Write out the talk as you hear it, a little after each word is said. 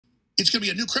It's going to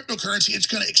be a new cryptocurrency. It's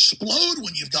going to explode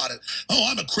when you've got it. Oh,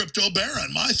 I'm a crypto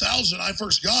baron. My 1,000 I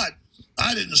first got,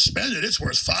 I didn't spend it. It's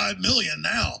worth $5 million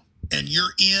now. And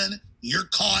you're in, you're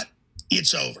caught,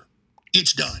 it's over.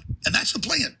 It's done. And that's the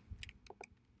plan.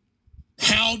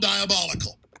 How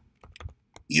diabolical.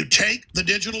 You take the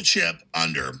digital chip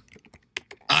under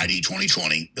ID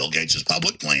 2020, Bill Gates'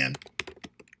 public plan,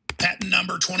 patent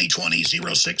number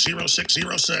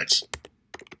 2020-060606.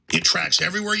 It tracks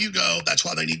everywhere you go. That's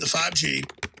why they need the 5G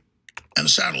and the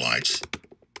satellites.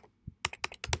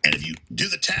 And if you do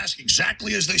the task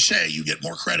exactly as they say, you get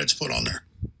more credits put on there.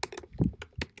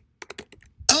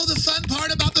 Oh, the fun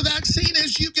part about the vaccine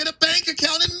is you get a bank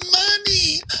account and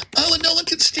money. Oh, and no one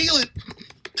can steal it.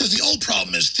 Because the old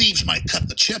problem is thieves might cut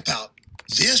the chip out.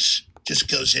 This just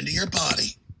goes into your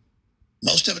body.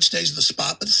 Most of it stays in the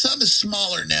spot, but some is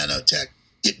smaller nanotech.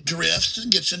 It drifts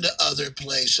and gets into other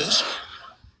places.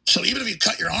 So even if you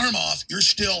cut your arm off, you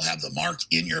still have the mark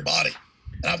in your body.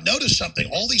 And I've noticed something.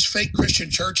 All these fake Christian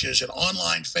churches and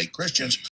online fake Christians